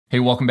Hey,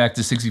 welcome back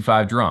to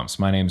 65 Drums.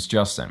 My name's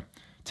Justin.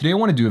 Today I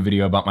want to do a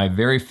video about my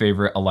very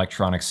favorite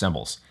electronic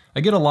cymbals. I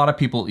get a lot of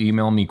people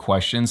email me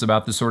questions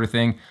about this sort of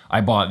thing.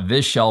 I bought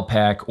this shell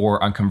pack,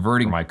 or I'm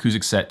converting my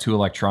acoustic set to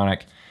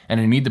electronic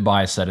and I need to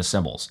buy a set of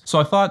cymbals. So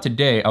I thought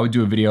today I would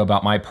do a video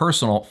about my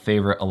personal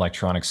favorite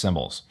electronic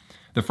cymbals.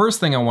 The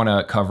first thing I want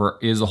to cover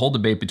is the whole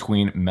debate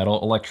between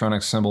metal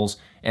electronic cymbals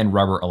and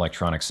rubber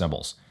electronic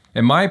cymbals.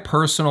 In my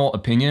personal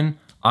opinion,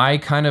 I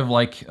kind of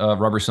like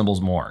rubber cymbals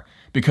more,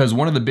 because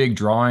one of the big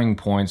drawing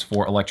points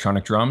for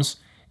electronic drums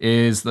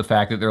is the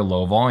fact that they're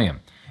low volume.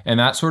 And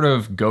that sort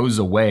of goes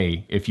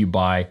away if you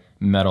buy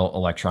metal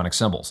electronic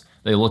cymbals.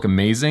 They look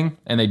amazing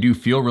and they do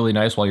feel really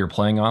nice while you're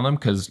playing on them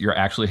because you're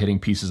actually hitting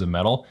pieces of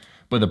metal.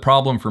 But the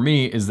problem for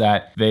me is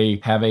that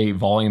they have a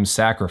volume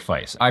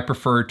sacrifice. I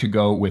prefer to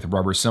go with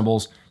rubber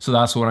cymbals, so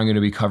that's what I'm going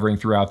to be covering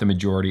throughout the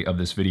majority of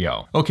this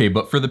video. Okay,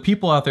 but for the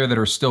people out there that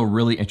are still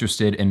really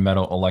interested in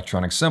metal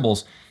electronic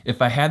cymbals,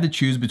 if I had to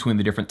choose between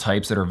the different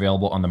types that are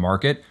available on the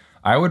market,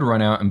 I would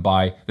run out and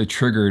buy the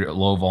triggered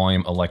low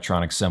volume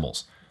electronic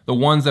cymbals. The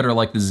ones that are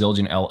like the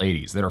Zildjian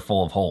L80s that are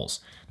full of holes.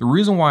 The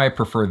reason why I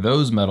prefer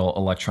those metal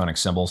electronic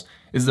cymbals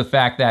is the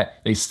fact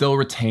that they still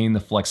retain the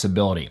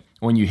flexibility.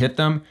 When you hit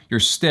them, your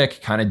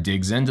stick kind of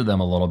digs into them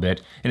a little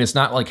bit, and it's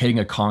not like hitting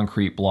a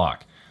concrete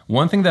block.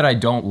 One thing that I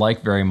don't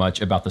like very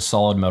much about the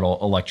solid metal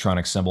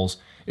electronic cymbals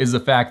is the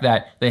fact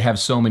that they have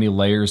so many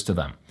layers to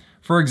them.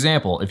 For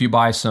example, if you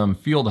buy some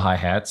field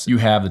hi-hats, you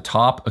have the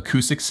top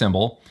acoustic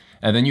cymbal,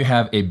 and then you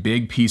have a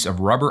big piece of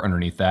rubber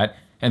underneath that,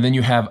 and then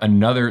you have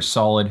another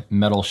solid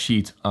metal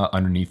sheet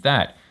underneath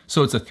that.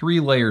 So it's a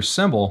 3-layer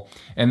cymbal,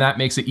 and that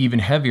makes it even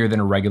heavier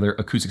than a regular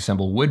acoustic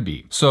cymbal would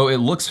be. So it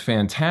looks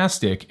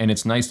fantastic, and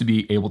it's nice to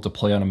be able to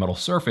play on a metal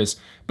surface,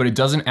 but it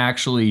doesn't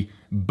actually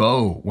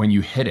bow when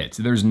you hit it.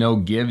 There's no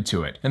give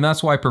to it. And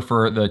that's why I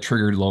prefer the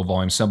triggered low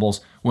volume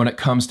cymbals when it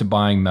comes to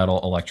buying metal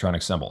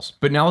electronic cymbals.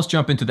 But now let's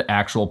jump into the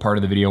actual part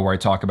of the video where I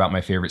talk about my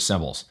favorite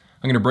cymbals.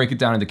 I'm gonna break it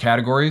down into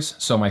categories.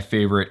 So my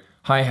favorite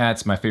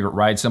hi-hats, my favorite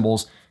ride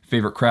cymbals,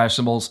 favorite crash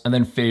cymbals, and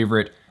then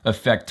favorite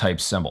effect type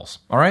cymbals.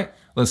 All right,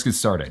 let's get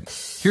started.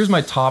 Here's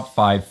my top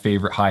 5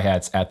 favorite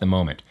hi-hats at the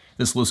moment.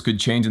 This list could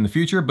change in the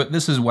future, but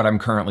this is what I'm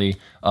currently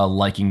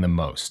liking the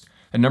most.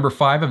 At number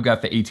 5, I've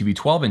got the ATV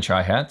 12-inch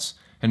hi-hats.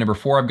 At number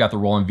 4, I've got the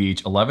Roland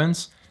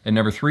VH11s. At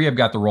number 3, I've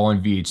got the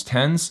Roland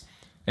VH10s.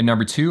 At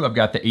number 2, I've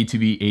got the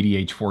ATV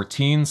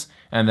 80H14s.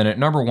 And then at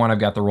number 1, I've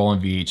got the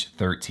Roland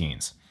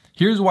VH13s.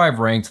 Here's why I've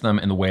ranked them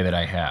in the way that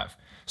I have.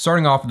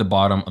 Starting off at the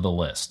bottom of the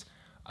list.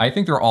 I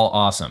think they're all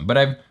awesome, but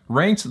I've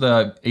ranked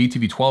the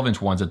ATV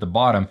 12-inch ones at the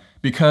bottom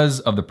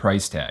because of the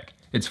price tag.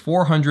 It's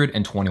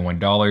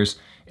 $421,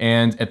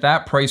 and at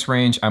that price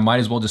range, I might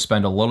as well just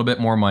spend a little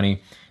bit more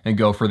money and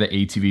go for the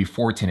ATV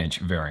 14-inch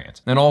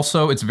variant. And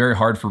also, it's very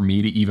hard for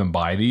me to even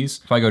buy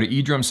these. If I go to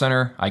Edrum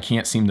Center, I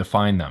can't seem to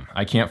find them.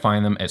 I can't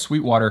find them at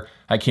Sweetwater.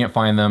 I can't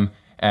find them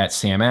at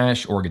Sam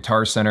Ash or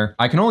Guitar Center.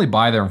 I can only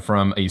buy them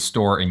from a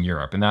store in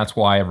Europe, and that's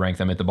why I've ranked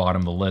them at the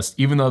bottom of the list.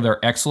 Even though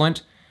they're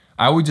excellent,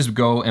 I would just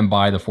go and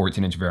buy the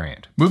 14-inch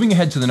variant. Moving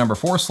ahead to the number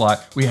 4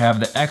 slot, we have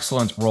the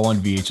excellent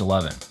Roland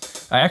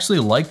VH11. I actually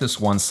like this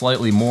one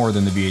slightly more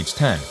than the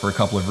VH10 for a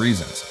couple of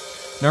reasons.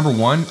 Number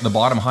 1, the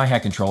bottom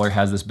hi-hat controller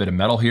has this bit of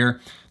metal here.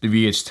 The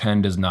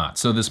VH10 does not,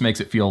 so this makes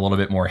it feel a little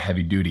bit more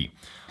heavy duty.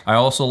 I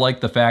also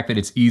like the fact that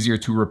it's easier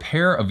to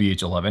repair a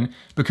VH11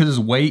 because it's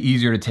way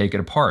easier to take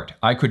it apart.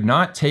 I could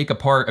not take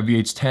apart a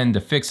VH10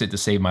 to fix it to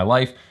save my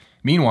life.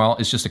 Meanwhile,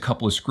 it's just a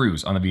couple of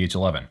screws on the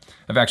VH11.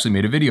 I've actually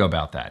made a video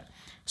about that.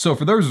 So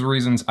for those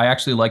reasons, I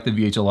actually like the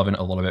VH11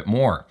 a little bit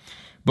more.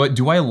 But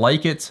do I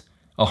like it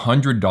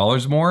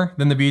 $100 more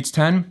than the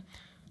VH10?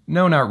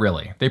 No, not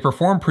really. They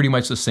perform pretty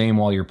much the same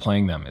while you're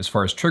playing them, as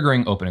far as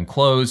triggering, open and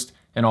closed,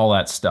 and all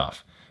that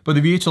stuff. But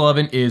the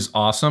VH11 is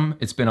awesome.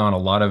 It's been on a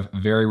lot of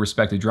very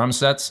respected drum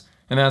sets,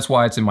 and that's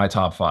why it's in my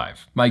top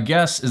 5. My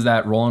guess is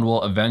that Roland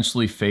will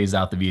eventually phase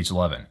out the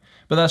VH11,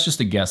 but that's just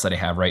a guess that I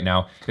have right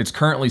now. It's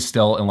currently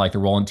still in like the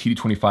Roland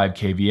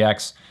TD25K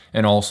VX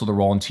and also the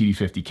Roland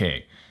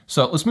TD50K.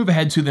 So let's move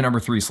ahead to the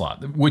number 3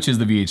 slot, which is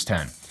the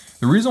VH10.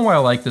 The reason why I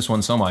like this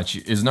one so much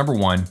is number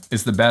 1,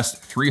 it's the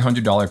best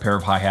 $300 pair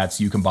of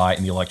hi-hats you can buy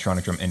in the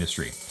electronic drum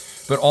industry.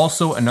 But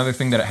also another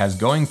thing that it has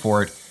going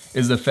for it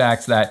is the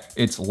fact that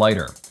it's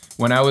lighter.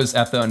 When I was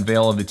at the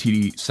unveil of the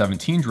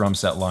TD17 drum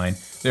set line,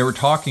 they were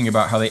talking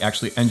about how they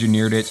actually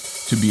engineered it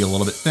to be a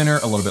little bit thinner,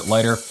 a little bit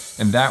lighter,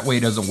 and that way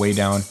it doesn't weigh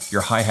down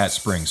your hi-hat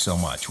spring so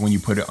much when you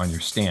put it on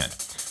your stand.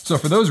 So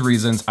for those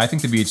reasons, I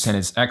think the VH10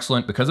 is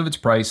excellent because of its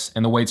price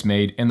and the way it's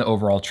made and the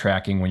overall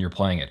tracking when you're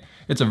playing it.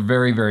 It's a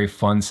very, very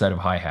fun set of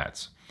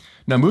hi-hats.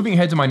 Now moving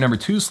ahead to my number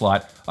 2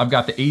 slot, I've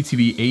got the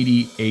ATV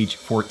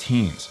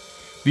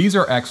 80H14s. These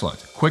are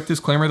excellent. Quick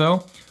disclaimer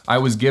though, I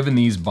was given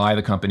these by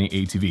the company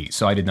ATV,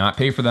 so I did not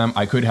pay for them.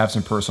 I could have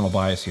some personal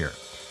bias here,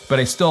 but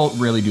I still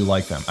really do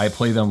like them. I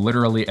play them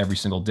literally every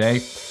single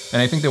day,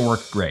 and I think they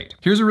work great.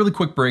 Here's a really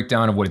quick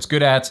breakdown of what it's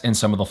good at and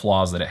some of the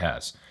flaws that it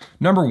has.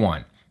 Number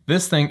 1,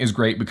 this thing is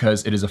great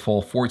because it is a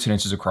full 14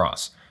 inches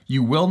across.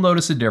 You will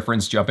notice a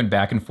difference jumping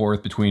back and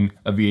forth between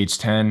a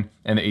VH10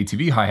 and the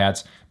ATV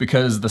hi-hats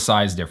because of the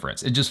size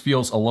difference. It just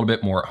feels a little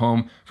bit more at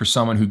home for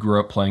someone who grew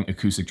up playing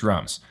acoustic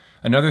drums.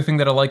 Another thing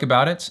that I like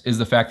about it is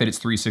the fact that it's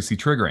 360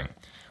 triggering.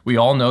 We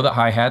all know that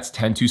hi-hats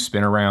tend to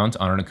spin around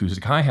on an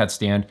acoustic hi-hat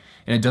stand,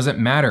 and it doesn't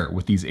matter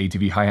with these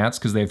ATV hi-hats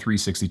because they have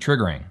 360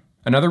 triggering.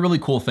 Another really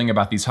cool thing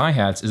about these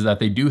hi-hats is that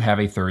they do have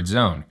a third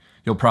zone.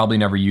 You'll probably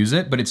never use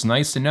it, but it's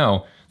nice to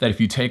know that if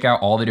you take out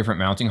all the different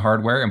mounting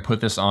hardware and put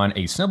this on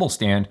a cymbal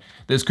stand,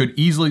 this could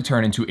easily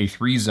turn into a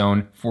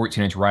 3-zone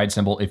 14-inch ride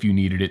cymbal if you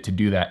needed it to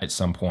do that at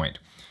some point.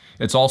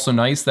 It's also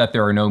nice that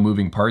there are no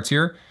moving parts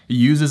here. It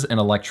uses an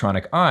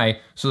electronic eye,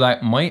 so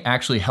that might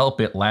actually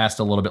help it last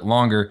a little bit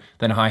longer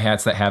than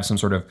hi-hats that have some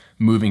sort of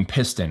moving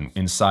piston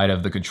inside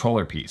of the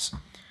controller piece.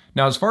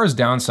 Now, as far as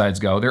downsides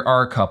go, there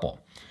are a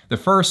couple. The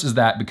first is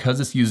that because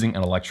it's using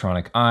an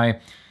electronic eye,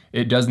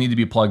 it does need to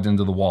be plugged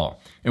into the wall.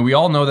 And we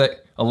all know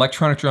that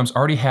electronic drums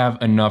already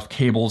have enough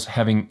cables.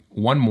 Having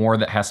one more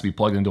that has to be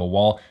plugged into a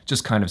wall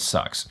just kind of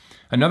sucks.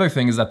 Another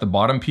thing is that the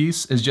bottom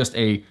piece is just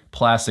a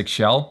plastic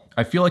shell.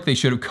 I feel like they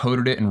should have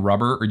coated it in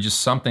rubber or just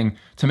something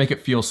to make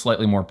it feel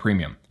slightly more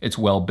premium. It's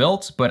well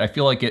built, but I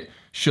feel like it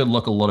should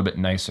look a little bit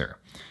nicer.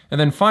 And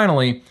then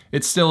finally,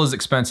 it still is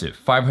expensive.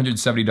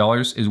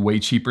 $570 is way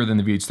cheaper than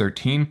the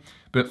VH13,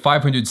 but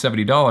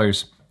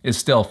 $570 is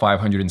still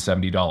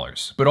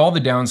 $570. But all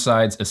the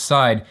downsides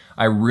aside,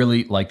 I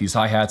really like these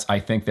hi-hats. I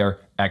think they're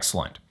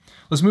excellent.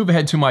 Let's move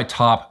ahead to my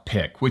top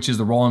pick, which is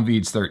the Roland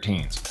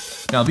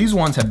VH13s. Now these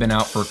ones have been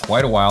out for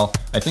quite a while.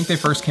 I think they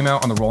first came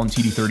out on the Roland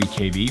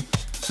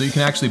TD30KB, so you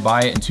can actually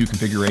buy it in two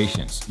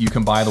configurations. You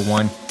can buy the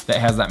one that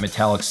has that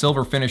metallic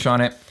silver finish on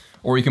it,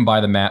 or you can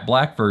buy the matte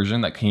black version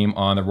that came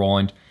on the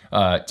Roland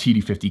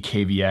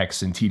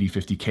TD50KVX and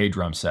TD50K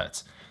drum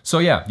sets. So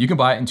yeah, you can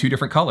buy it in two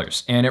different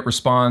colors, and it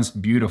responds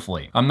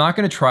beautifully. I'm not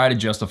gonna try to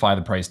justify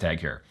the price tag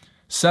here.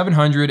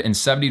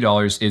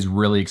 $770 is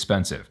really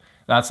expensive.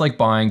 That's like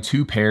buying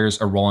two pairs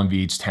of Roland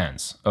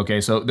VH10s. Okay,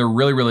 so they're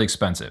really, really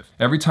expensive.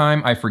 Every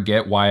time I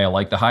forget why I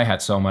like the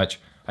hi-hat so much,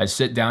 I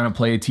sit down and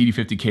play a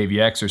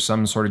TD50KVX or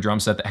some sort of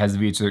drum set that has the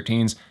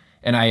VH13s,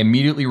 and I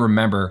immediately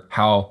remember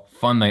how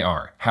fun they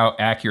are, how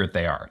accurate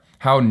they are,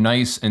 how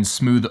nice and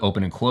smooth the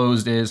open and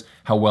closed is,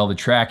 how well the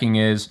tracking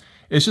is.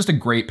 It's just a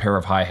great pair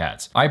of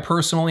hi-hats. I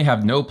personally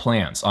have no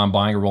plans on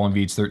buying a Roland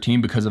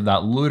VH13 because of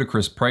that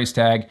ludicrous price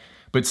tag,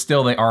 but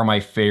still they are my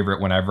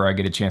favorite whenever I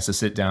get a chance to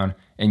sit down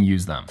and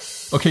use them.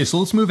 Okay, so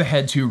let's move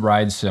ahead to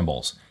ride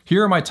cymbals.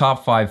 Here are my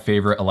top 5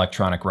 favorite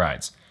electronic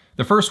rides.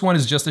 The first one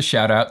is just a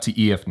shout out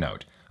to EF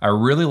Note. I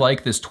really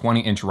like this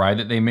 20-inch ride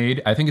that they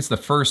made. I think it's the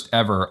first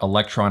ever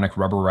electronic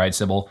rubber ride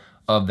cymbal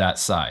of that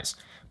size.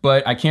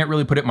 But I can't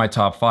really put it in my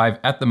top 5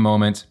 at the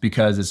moment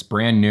because it's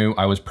brand new.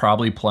 I was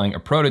probably playing a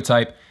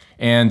prototype,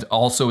 and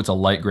also it's a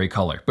light gray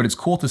color. But it's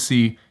cool to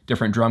see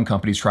different drum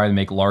companies try to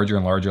make larger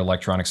and larger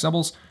electronic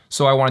cymbals,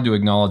 so I wanted to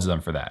acknowledge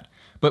them for that.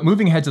 But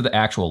moving ahead to the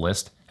actual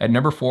list, at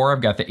number 4,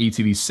 I've got the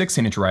ATV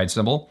 16-inch ride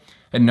cymbal.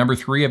 At number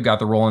 3, I've got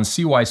the Roland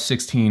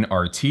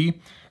CY16RT.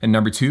 At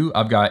number 2,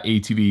 I've got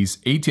ATV's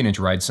 18-inch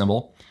ride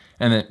cymbal.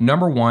 And at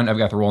number 1, I've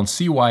got the Roland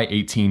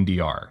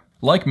CY18DR.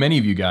 Like many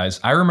of you guys,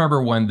 I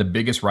remember when the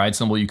biggest ride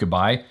cymbal you could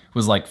buy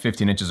was like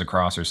 15 inches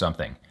across or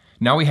something.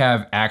 Now we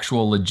have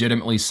actual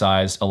legitimately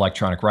sized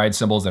electronic ride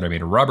cymbals that are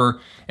made of rubber,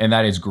 and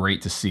that is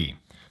great to see.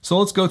 So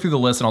let's go through the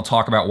list and I'll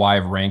talk about why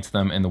I've ranked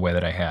them in the way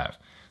that I have.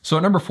 So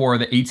at number 4,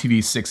 the ATV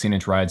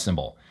 16-inch ride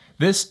cymbal.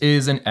 This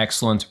is an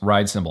excellent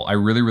ride cymbal. I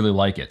really, really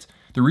like it.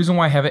 The reason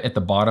why I have it at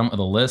the bottom of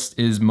the list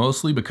is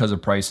mostly because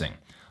of pricing.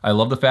 I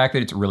love the fact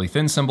that it's a really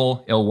thin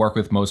cymbal. It'll work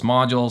with most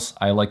modules.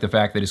 I like the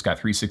fact that it's got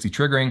 360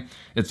 triggering.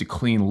 It's a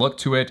clean look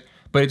to it,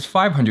 but it's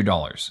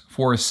 $500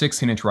 for a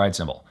 16-inch ride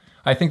cymbal.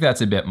 I think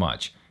that's a bit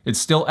much. It's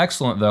still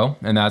excellent though,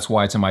 and that's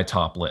why it's in my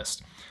top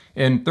list.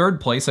 In third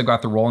place, I've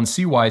got the Roland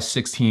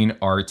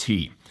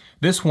CY16RT.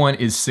 This one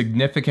is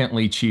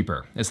significantly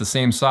cheaper. It's the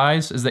same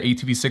size as the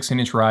ATV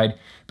 16-inch ride,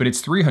 but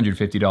it's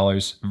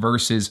 $350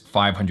 versus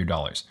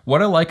 $500.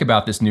 What I like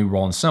about this new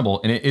Roland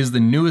cymbal, and it is the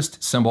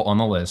newest cymbal on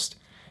the list,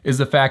 is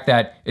the fact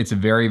that it's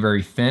very,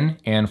 very thin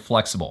and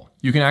flexible.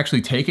 You can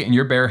actually take it in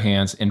your bare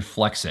hands and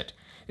flex it.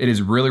 It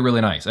is really,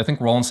 really nice. I think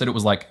Roland said it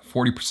was like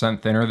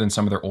 40% thinner than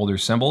some of their older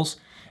cymbals,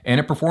 and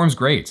it performs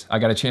great. I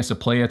got a chance to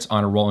play it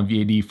on a Roland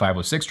VAD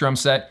 506 drum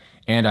set,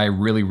 and I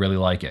really, really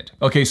like it.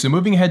 Okay, so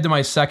moving ahead to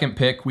my second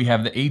pick, we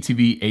have the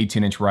ATV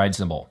 18-inch ride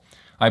cymbal.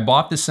 I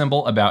bought this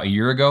cymbal about a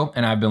year ago,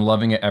 and I've been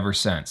loving it ever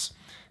since.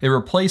 It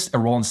replaced a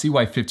Roland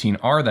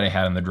CY15R that I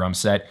had on the drum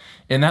set,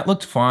 and that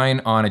looked fine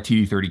on a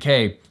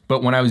TD30K,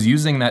 but when I was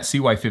using that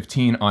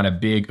CY15 on a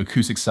big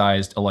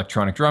acoustic-sized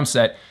electronic drum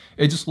set,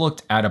 it just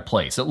looked out of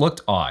place. It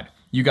looked odd.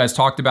 You guys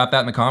talked about that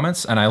in the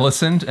comments, and I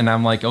listened, and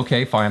I'm like,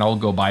 okay, fine, I'll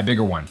go buy a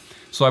bigger one.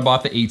 So I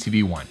bought the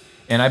ATV one,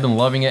 and I've been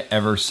loving it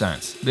ever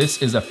since.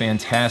 This is a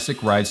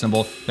fantastic ride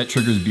cymbal that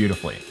triggers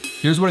beautifully.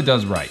 Here's what it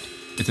does right.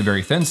 It's a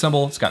very thin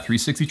cymbal, it's got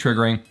 360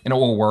 triggering, and it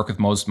will work with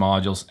most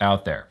modules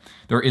out there.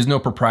 There is no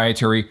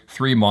proprietary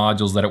 3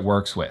 modules that it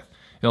works with.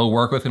 It'll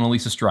work with an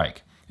Elisa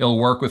Strike. It'll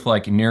work with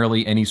like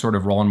nearly any sort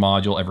of Roland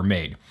module ever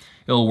made.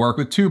 It'll work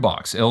with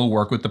 2-box, it'll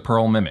work with the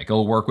Pearl Mimic,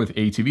 it'll work with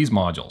ATV's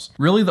modules.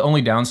 Really the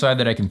only downside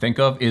that I can think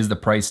of is the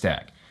price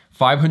tag.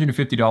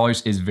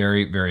 $550 is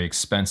very, very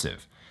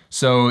expensive.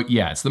 So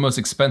yeah, it's the most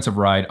expensive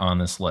ride on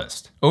this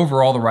list.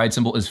 Overall, the ride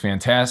cymbal is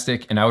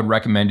fantastic and I would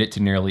recommend it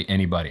to nearly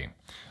anybody.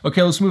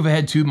 Okay, let's move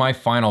ahead to my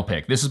final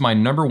pick. This is my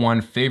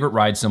 #1 favorite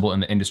ride cymbal in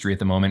the industry at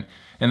the moment,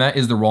 and that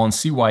is the Roland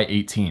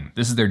CY18.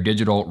 This is their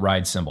digital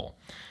ride cymbal.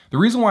 The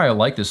reason why I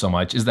like this so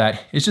much is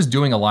that it's just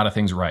doing a lot of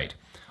things right.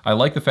 I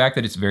like the fact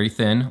that it's very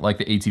thin, like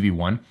the ATV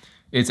one.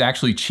 It's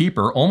actually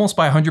cheaper, almost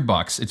by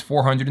 $100. It's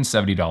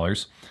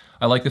 $470.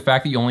 I like the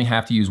fact that you only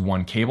have to use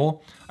one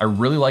cable. I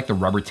really like the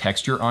rubber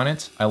texture on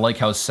it. I like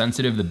how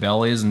sensitive the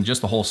bell is and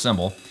just the whole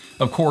cymbal.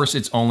 Of course,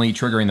 it's only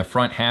triggering the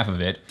front half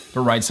of it,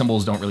 but ride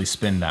cymbals don't really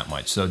spin that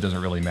much, so it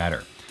doesn't really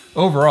matter.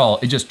 Overall,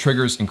 it just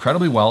triggers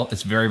incredibly well.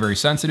 It's very, very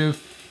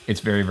sensitive. It's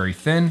very, very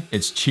thin.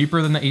 It's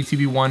cheaper than the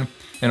ATV one.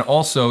 And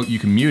also you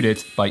can mute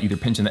it by either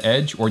pinching the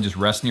edge or just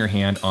resting your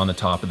hand on the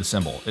top of the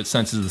cymbal. It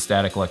senses the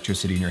static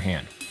electricity in your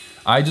hand.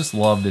 I just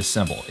love this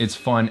cymbal. It's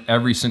fun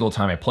every single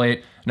time I play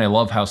it, and I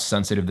love how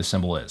sensitive the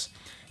cymbal is.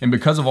 And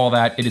because of all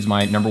that, it is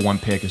my #1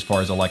 pick as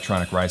far as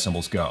electronic ride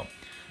cymbals go.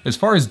 As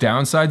far as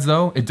downsides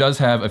though, it does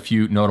have a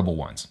few notable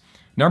ones.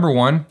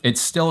 #1,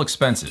 it's still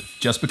expensive.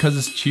 Just because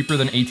it's cheaper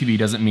than ATV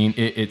doesn't mean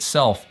it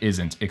itself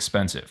isn't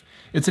expensive.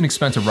 It's an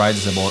expensive ride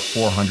cymbal at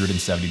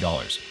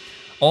 $470.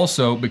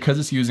 Also, because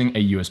it's using a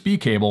USB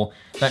cable,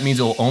 that means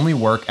it will only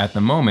work at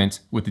the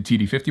moment with the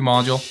TD50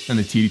 module and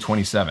the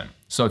TD27.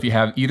 So if you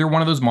have either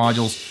one of those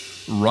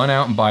modules, run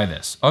out and buy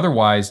this.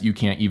 Otherwise, you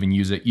can't even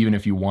use it even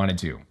if you wanted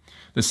to.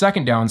 The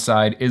second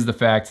downside is the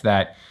fact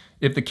that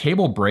if the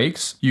cable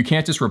breaks, you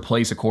can't just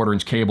replace a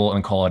 1/4-inch cable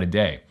and call it a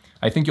day.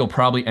 I think you'll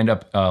probably end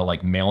up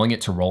like mailing it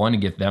to Roland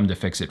and get them to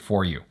fix it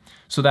for you.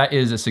 So that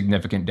is a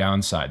significant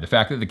downside. The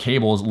fact that the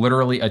cable is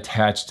literally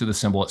attached to the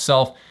cymbal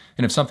itself,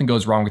 and if something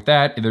goes wrong with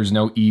that, there's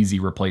no easy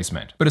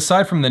replacement. But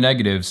aside from the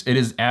negatives, it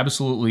is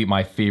absolutely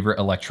my favorite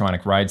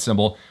electronic ride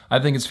cymbal. I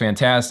think it's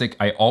fantastic.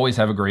 I always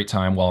have a great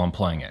time while I'm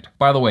playing it.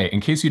 By the way, in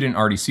case you didn't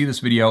already see this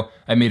video,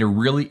 I made a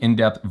really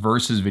in-depth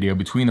versus video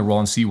between the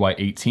Roland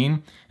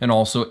CY18 and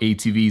also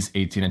ATV's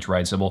 18-inch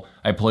ride cymbal.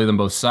 I play them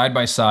both side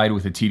by side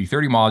with a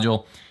TD30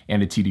 module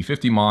and a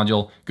TD50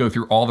 module, go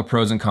through all the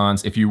pros and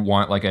cons if you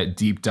want like a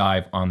deep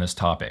dive on this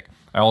topic.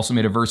 I also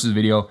made a versus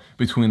video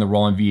between the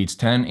Roland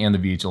VH10 and the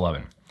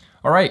VH11.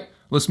 All right,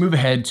 let's move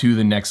ahead to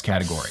the next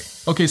category.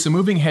 Okay, so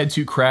moving ahead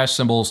to crash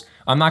cymbals,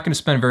 I'm not gonna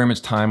spend very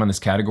much time on this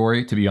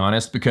category, to be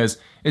honest, because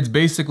it's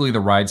basically the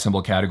ride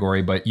cymbal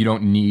category, but you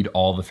don't need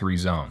all the 3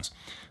 zones.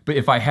 But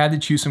if I had to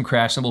choose some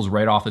crash cymbals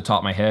right off the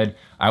top of my head,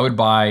 I would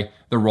buy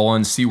the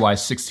Roland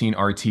CY16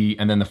 RT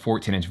and then the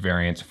 14-inch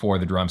variant for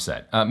the drum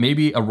set.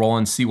 Maybe a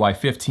Roland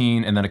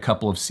CY15 and then a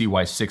couple of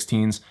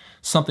CY16s,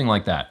 something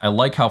like that. I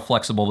like how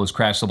flexible those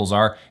crash cymbals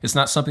are. It's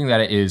not something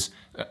that it is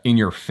in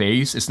your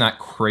face. It's not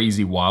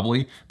crazy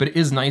wobbly, but it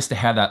is nice to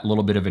have that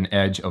little bit of an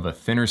edge of a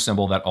thinner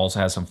cymbal that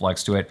also has some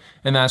flex to it.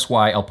 And that's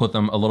why I'll put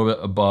them a little bit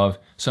above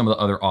some of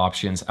the other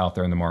options out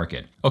there in the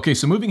market. Okay,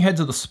 so moving ahead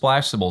to the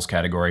splash cymbals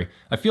category,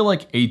 I feel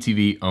like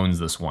ATV owns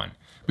this one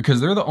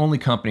because they're the only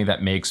company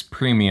that makes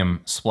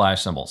premium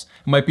splash cymbals.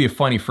 It might be a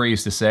funny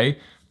phrase to say,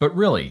 but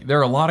really, there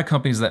are a lot of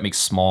companies that make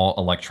small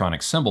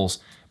electronic cymbals,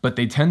 but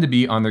they tend to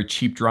be on their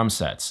cheap drum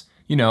sets.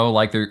 You know,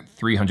 like their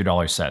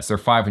 $300 sets, their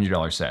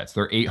 $500 sets,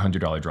 their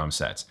 $800 drum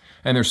sets.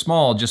 And they're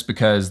small just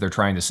because they're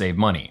trying to save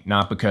money,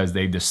 not because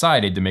they've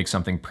decided to make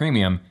something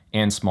premium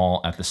and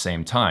small at the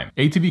same time.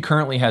 ATV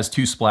currently has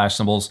 2 splash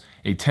cymbals,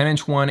 a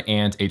 10-inch one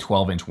and a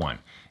 12-inch one.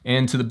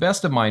 And to the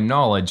best of my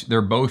knowledge,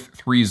 they're both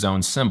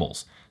 3-zone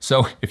cymbals.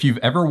 So if you've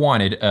ever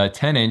wanted a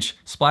 10-inch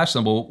splash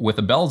cymbal with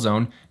a bell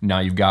zone, now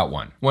you've got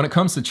one. When it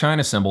comes to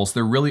China cymbals,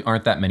 there really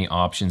aren't that many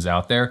options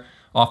out there.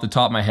 Off the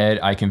top of my head,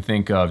 I can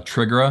think of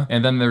Trigera,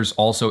 and then there's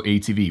also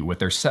ATV with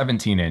their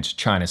 17-inch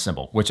China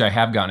cymbal, which I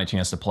have gotten a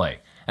chance to play,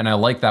 and I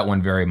like that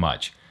one very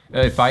much.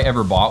 If I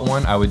ever bought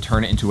one, I would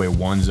turn it into a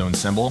 1-zone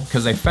cymbal,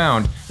 because I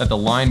found that the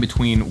line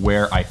between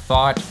where I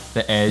thought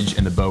the edge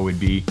and the bow would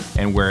be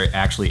and where it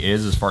actually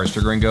is as far as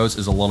triggering goes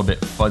is a little bit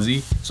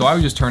fuzzy, so I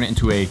would just turn it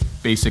into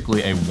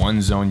basically a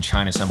 1-zone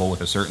China cymbal with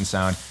a certain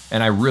sound,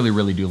 and I really,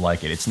 really do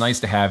like it. It's nice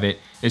to have it.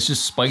 It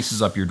just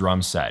spices up your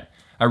drum set.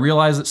 I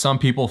realize that some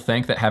people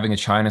think that having a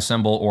China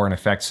cymbal or an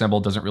effect cymbal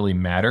doesn't really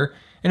matter,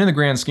 and in the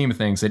grand scheme of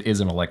things, it is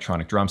an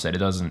electronic drum set. It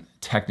doesn't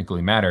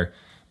technically matter,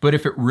 but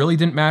if it really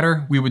didn't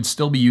matter, we would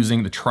still be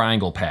using the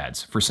triangle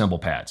pads for cymbal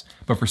pads.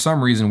 But for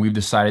some reason, we've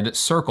decided that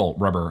circle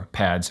rubber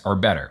pads are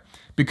better,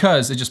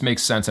 because it just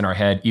makes sense in our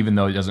head, even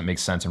though it doesn't make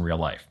sense in real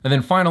life. And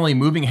then finally,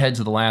 moving ahead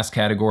to the last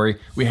category,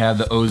 we have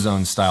the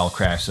ozone style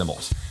crash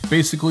cymbals.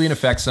 Basically an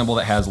effect cymbal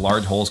that has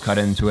large holes cut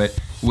into it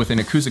with an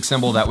acoustic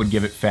cymbal that would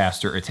give it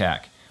faster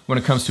attack. When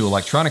it comes to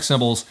electronic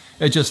cymbals,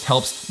 it just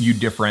helps you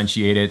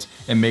differentiate it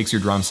and makes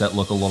your drum set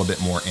look a little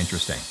bit more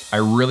interesting. I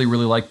really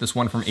like this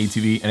one from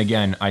ATV, and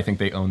again, I think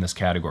they own this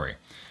category.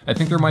 I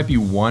think there might be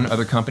one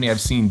other company I've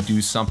seen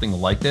do something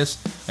like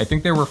this. I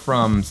think they were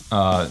from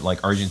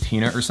like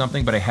Argentina or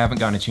something, but I haven't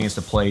gotten a chance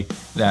to play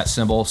that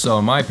cymbal. So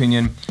in my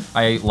opinion,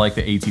 I like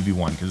the ATV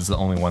one because it's the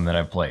only one that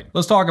I've played.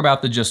 Let's talk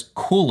about the just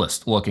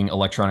coolest looking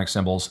electronic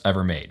cymbals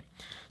ever made.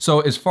 So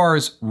as far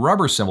as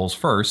rubber cymbals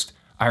first,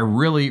 I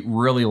really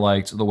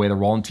liked the way the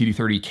Roland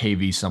TD30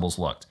 KV cymbals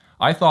looked.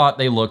 I thought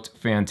they looked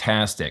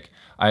fantastic.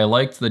 I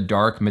liked the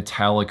dark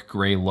metallic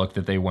gray look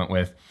that they went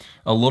with.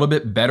 A little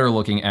bit better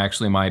looking,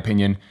 actually, in my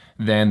opinion,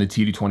 than the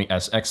TD20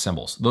 SX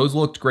cymbals. Those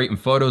looked great in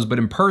photos, but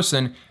in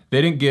person,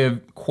 they didn't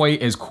give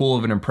quite as cool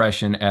of an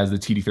impression as the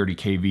TD30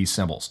 KV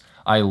cymbals.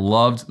 I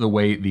loved the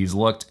way these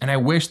looked, and I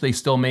wish they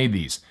still made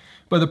these.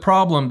 But the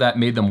problem that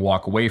made them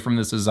walk away from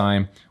this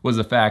design was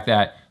the fact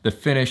that the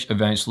finish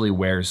eventually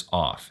wears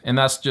off, and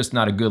that's just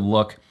not a good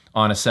look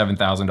on a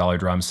 $7,000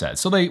 drum set.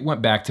 So they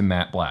went back to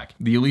matte black.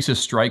 The Alesis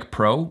Strike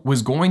Pro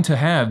was going to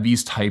have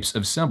these types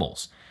of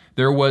cymbals.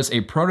 There was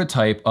a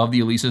prototype of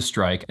the Alesis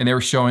Strike, and they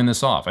were showing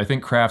this off. I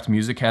think Craft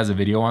Music has a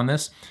video on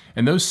this,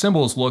 and those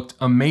cymbals looked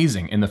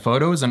amazing in the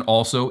photos and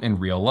also in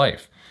real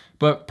life.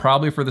 But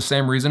probably for the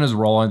same reason as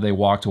Roland, they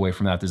walked away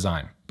from that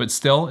design. But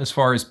still, as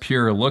far as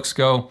pure looks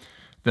go,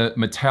 the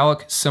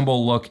metallic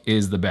cymbal look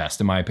is the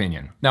best, in my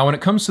opinion. Now, when it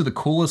comes to the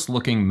coolest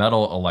looking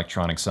metal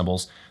electronic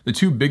cymbals, the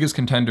two biggest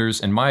contenders,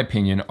 in my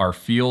opinion, are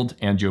Field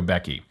and Joe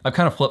Becci. I've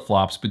kind of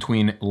flip-flops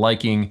between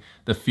liking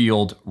the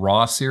Field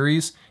Raw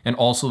series and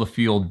also the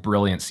Field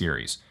Brilliant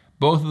series.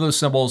 Both of those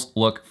cymbals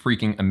look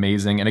freaking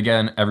amazing, and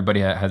again,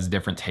 everybody has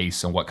different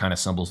tastes on what kind of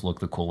cymbals look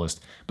the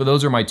coolest, but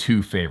those are my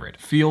two favorite.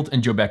 Field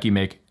and Joe Becci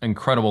make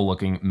incredible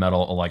looking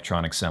metal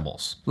electronic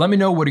cymbals. Let me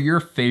know what are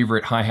your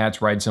favorite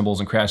hi-hats, ride cymbals,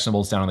 and crash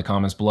cymbals down in the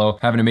comments below.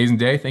 Have an amazing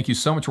day. Thank you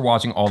so much for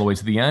watching all the way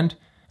to the end,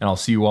 and I'll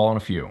see you all in a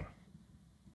few.